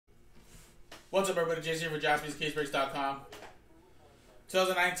What's up, everybody? Jason here for JaspysCaseBreaks.com.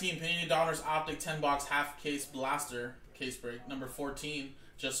 2019 Panini Donruss Optic 10-box half-case blaster case break. Number 14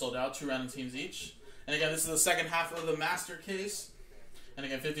 just sold out. 2 random teams each. And again, this is the second half of the master case. And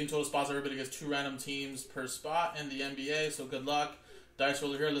again, 15 total spots. Everybody gets 2 random teams per spot in the NBA. So good luck. Dice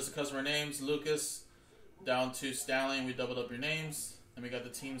roller here. List of customer names. Lucas down to Stanley. And we doubled up your names. And we got the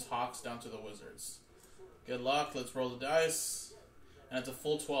teams Hawks down to the Wizards. Good luck. Let's roll the dice. And it's a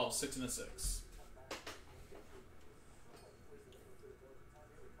full 12, 6 and a 6.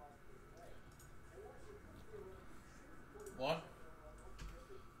 1,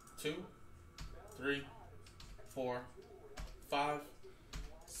 2, 3, 4, 5,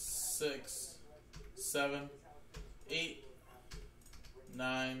 6, 7, 8,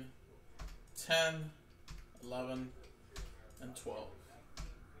 9, 10, 11, and 12.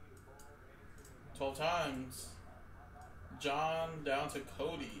 12 times. John down to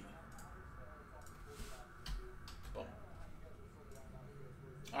Cody. Boom.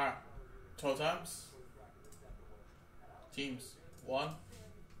 Alright. 12 times. Teams. 1,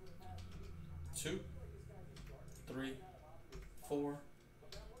 2, 3, 4,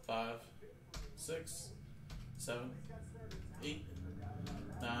 5, 6, 7, 8,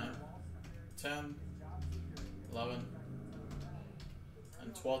 9, 10, 11,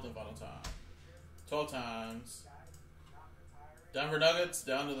 and 12th and final time. 12 times. Denver Nuggets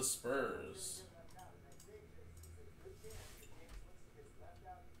down to the Spurs.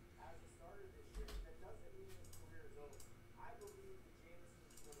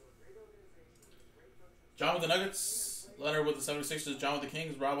 John with the Nuggets, Leonard with the 76ers, John with the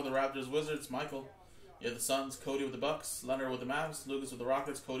Kings, Rob with the Raptors, Wizards, Michael. You have the Suns, Cody with the Bucks, Leonard with the Mavs, Lucas with the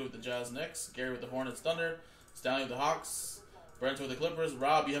Rockets, Cody with the Jazz, Knicks, Gary with the Hornets, Thunder, Stanley with the Hawks, Brent with the Clippers,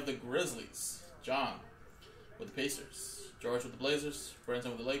 Rob, you have the Grizzlies, John with the Pacers, George with the Blazers, Brenton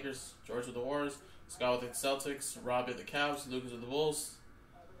with the Lakers, George with the Warriors, Scott with the Celtics, Rob with the Cavs, Lucas with the Bulls,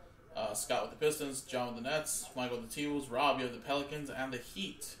 Scott with the Pistons, John with the Nets, Michael with the T-Wolves, Rob, you have the Pelicans and the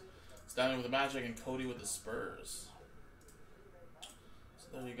Heat, Stanley with the Magic, and Cody with the Spurs. So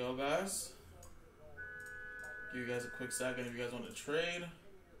there you go, guys. Give you guys a quick second if you guys want to trade.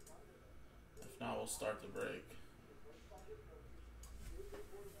 If not, we'll start the break.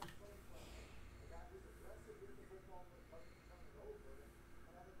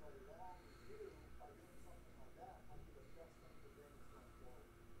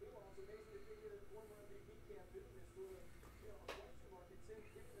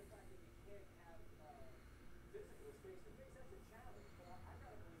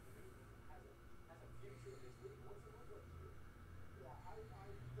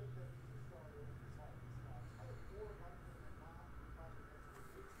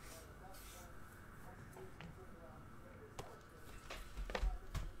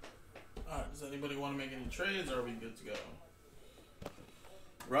 Does anybody want to make any trades, or are we good to go?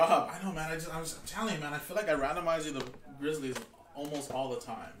 Rob, I know, man. I'm telling you, man. I feel like I randomize you the Grizzlies almost all the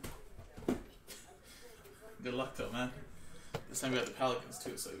time. Good luck, though, man. This time we got the Pelicans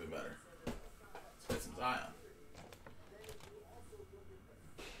too, so even better. Let's get some Zion.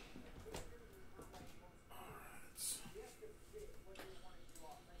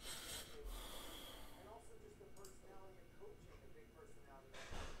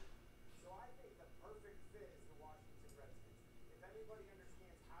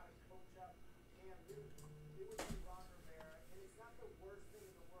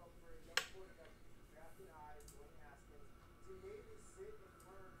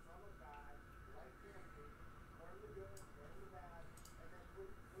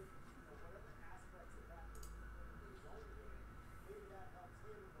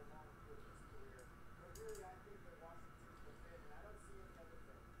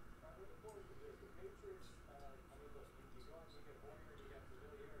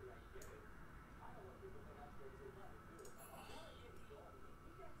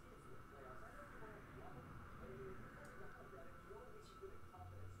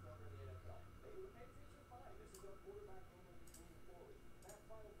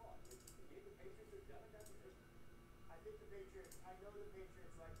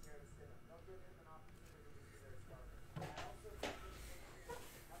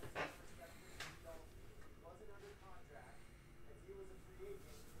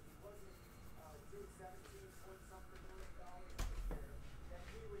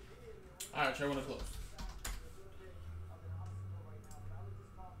 Alright, try one to close.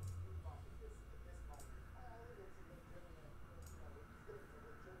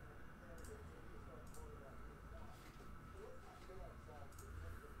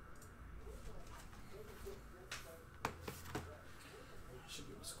 Should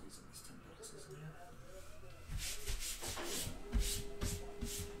be able to squeeze in these 10 boxes.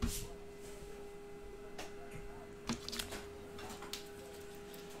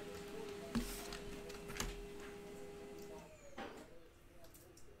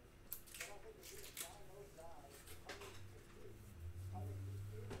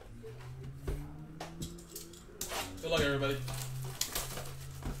 Good luck, everybody.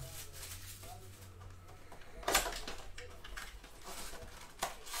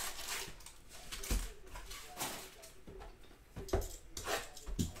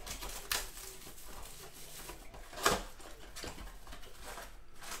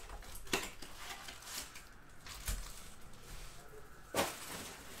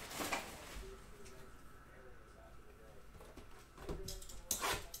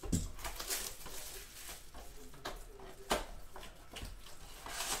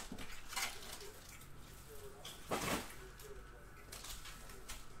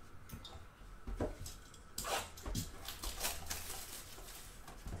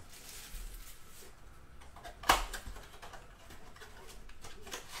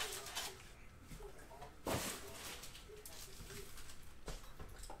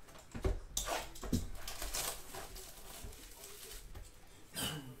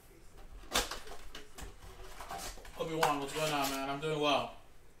 Obi-Wan, what's going on, man? I'm doing well.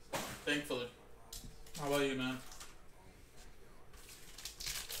 Thankfully. How about you, man?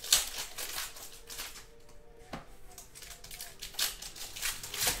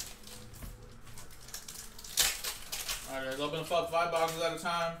 Alright, guys, open up 5 boxes at a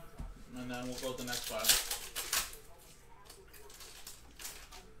time, and then we'll go to the next 5.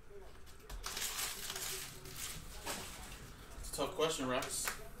 It's a tough question, Rex.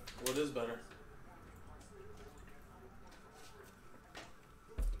 What is better?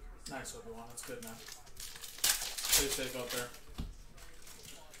 Nice, Obi-Wan. That's good, man. Stay safe out there.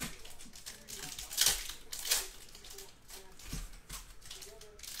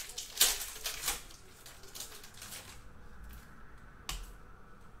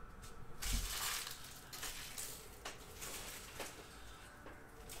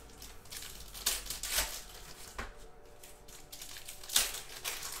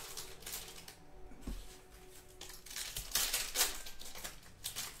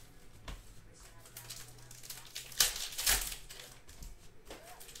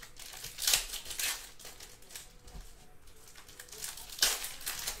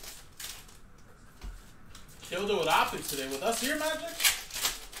 Killed it with Optic today. With us here, Magic?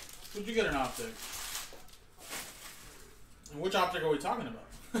 Who'd you get an Optic? And which Optic are we talking about?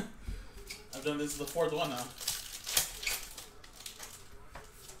 I've done this is the 4th one now.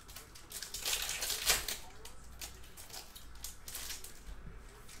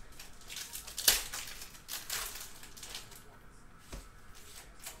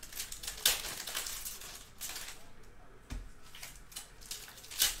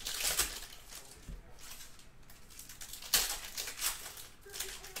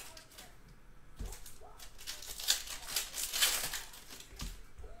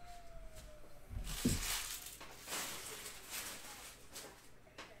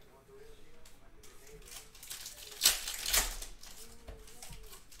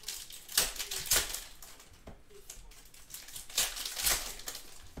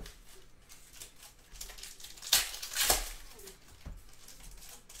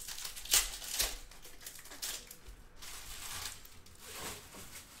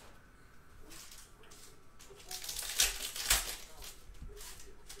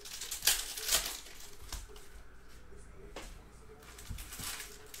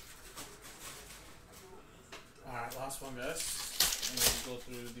 Last one, guys. And we'll go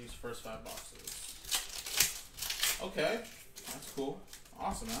through these first 5 boxes. Okay. That's cool.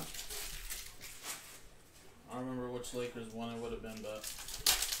 Awesome, man. I don't remember which Lakers one it would have been, but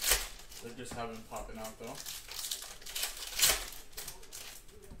they just haven't been popping out, though.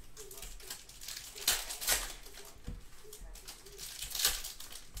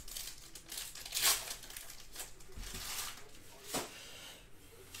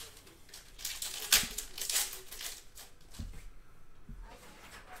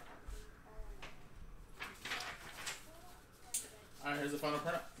 Alright, here's the final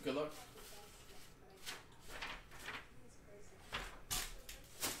printout. Good luck.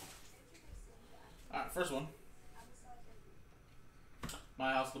 Alright, first one.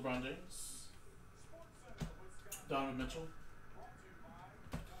 My House, LeBron James. Donovan Mitchell.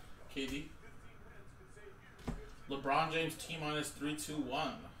 KD. LeBron James T-minus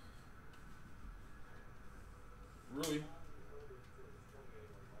 3-2-1. Rui.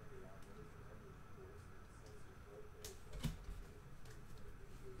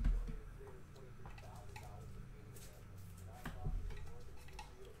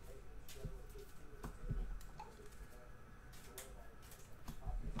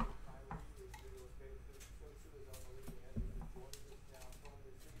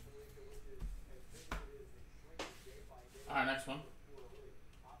 Alright, next one.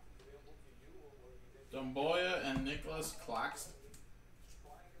 Domboya and Nicholas Claxton.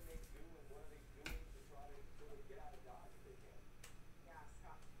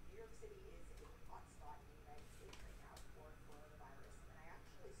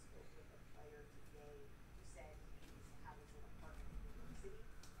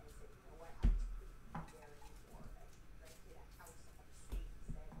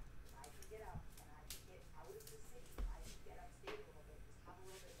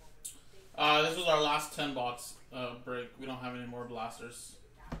 This was our last 10 box break. We don't have any more blasters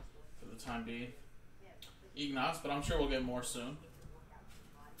for the time being. Ignatz, but I'm sure we'll get more soon.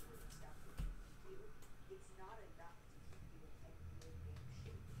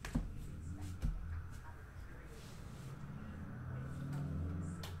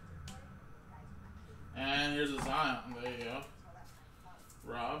 And here's a Zion. There you go.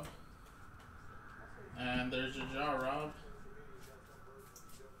 Rob. And there's your jaw, Rob.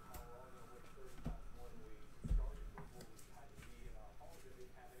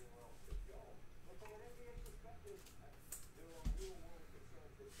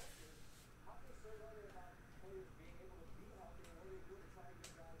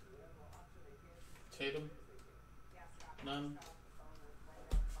 Tatum. None.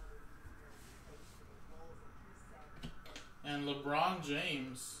 And LeBron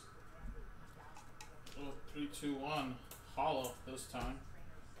James. Oh, 3-2-1. Hollow this time.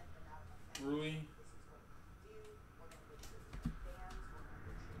 Rui.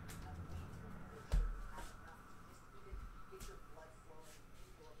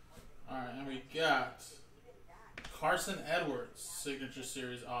 Alright, and we got Carson Edwards, Signature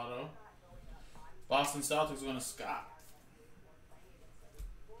Series auto. Boston Celtics going to Scott.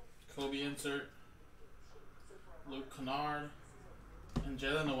 Kobe insert. Luke Kennard. And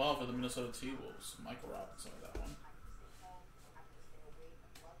Jalen Noel for the Minnesota T-Wolves. Michael Robinson with that one.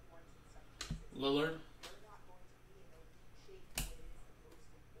 Lillard.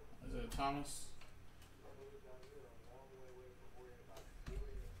 Isaiah Thomas.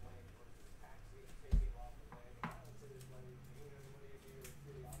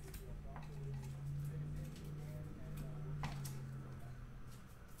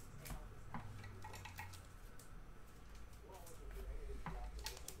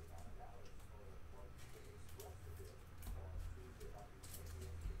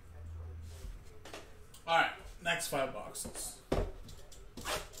 Alright, next 5 boxes.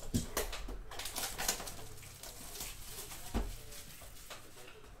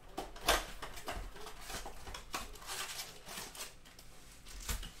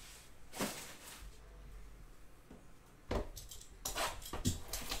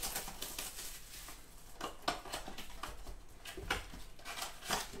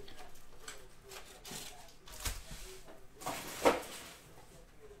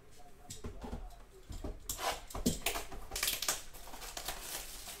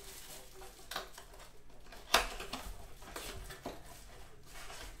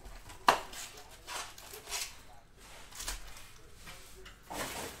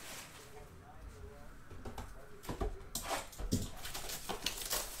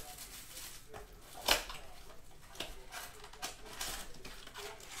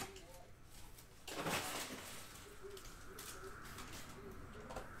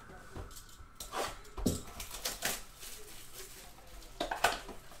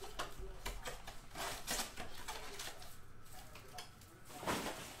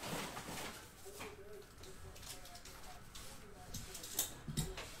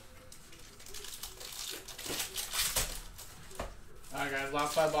 Alright guys,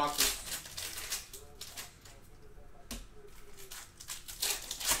 last 5 boxes.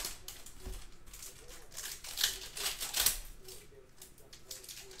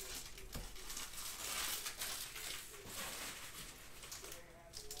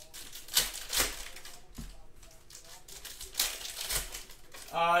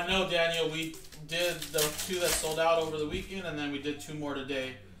 No, Daniel, we did the 2 that sold out over the weekend, and then we did 2 more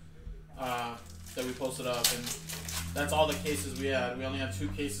today that we posted up, and that's all the cases we had. We only had 2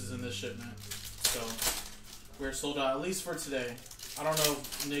 cases in this shipment, so we're sold out at least for today. I don't know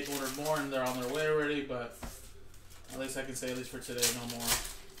if Nick ordered more and they're on their way already, but at least I can say at least for today, no more.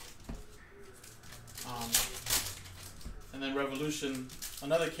 And then Revolution,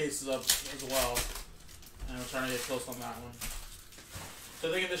 another case is up as well, and we're trying to get close on that one. So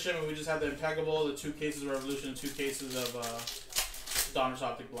I think in this shipment we just have the Impeccable, the 2 cases of Revolution, and 2 cases of Donruss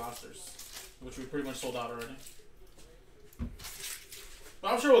Optic Blasters, which we pretty much sold out already.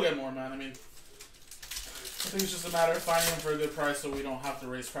 But I'm sure we'll get more, man. I mean, I think it's just a matter of finding them for a good price so we don't have to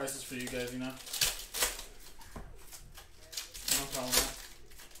raise prices for you guys, you know? No problem.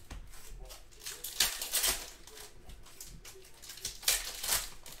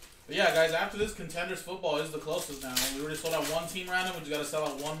 But yeah, guys, after this, Contenders Football is the closest now. We already sold out one team random. We just got to sell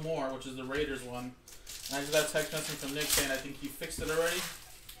out one more, which is the Raiders one. And I just got a text message from Nick saying I think he fixed it already.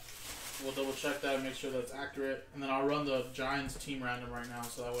 We'll double check that and make sure that's accurate. And then I'll run the Giants team random right now,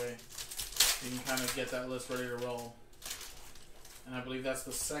 so that way you can kind of get that list ready to roll. And I believe that's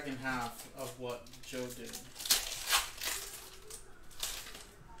the second half of what Joe did.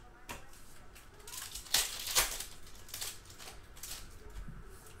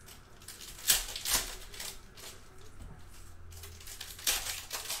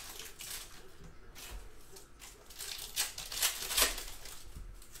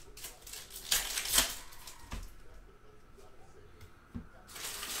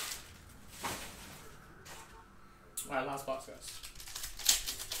 Alright, last box, guys.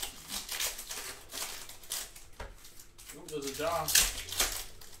 Ooh, there's a jaw.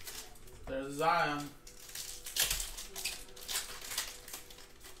 There's Zion.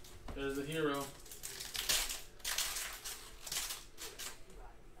 There's the hero.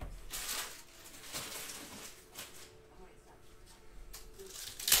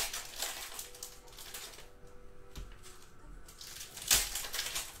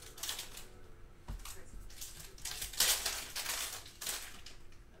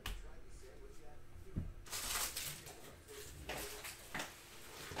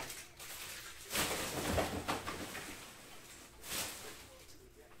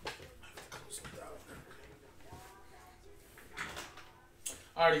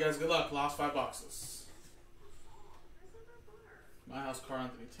 Alrighty, guys, good luck. Last 5 boxes. My House, Carl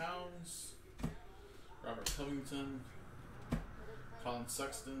Anthony Towns, Robert Covington, Colin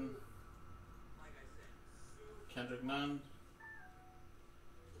Sexton, Kendrick Nunn.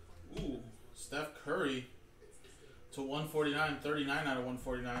 Ooh, Steph Curry to 149, 39 out of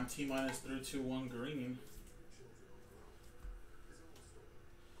 149, T-minus 321 green.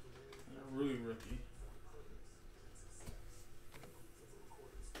 And a Rui rookie.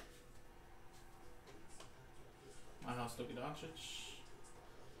 My House, Luka Doncic,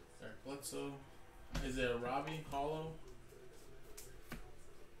 Eric Bledsoe, Isaiah Robbie, Hollow,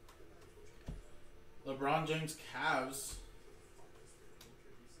 LeBron James, Cavs,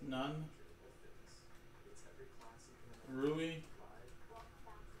 none, Rui,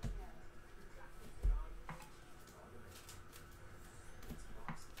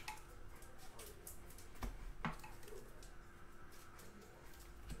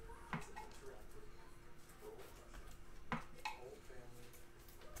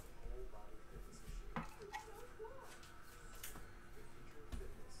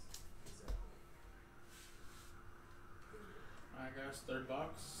 guys, third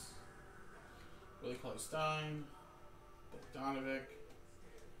box. Willie Cauley-Stein, Bogdanovic,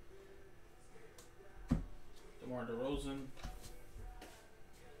 DeMar DeRozan,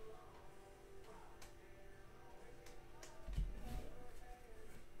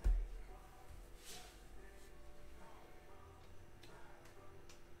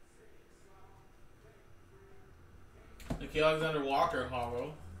 Nikhil Alexander-Walker,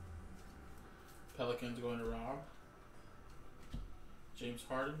 hollow. Pelicans going to Rob. James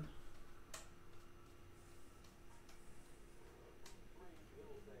Harden.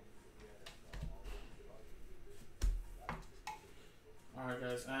 Alright,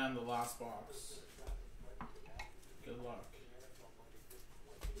 guys, and the last box. Good luck.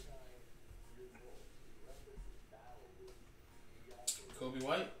 Kobe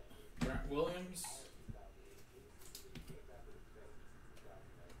White, Grant Williams,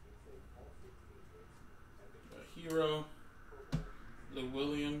 a hero. Lou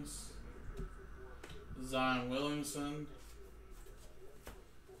Williams, Zion Williamson,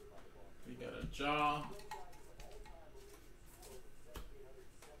 we got a jaw,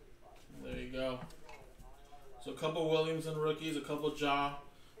 there you go. So a couple Williamson rookies, a couple jaw,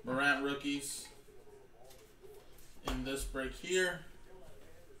 Morant rookies in this break here.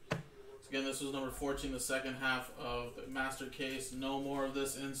 So again, this was number 14, the second half of the master case. No more of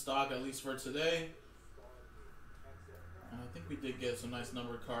this in stock, at least for today. I think we did get some nice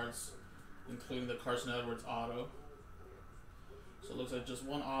numbered cards, including the Carson Edwards auto. So it looks like just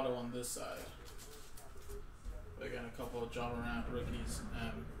one auto on this side. But again, a couple of John Morant rookies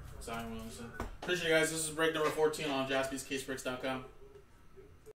and Zion Williamson. Appreciate you guys. This is break number 14 on jaspyscasebreaks.com.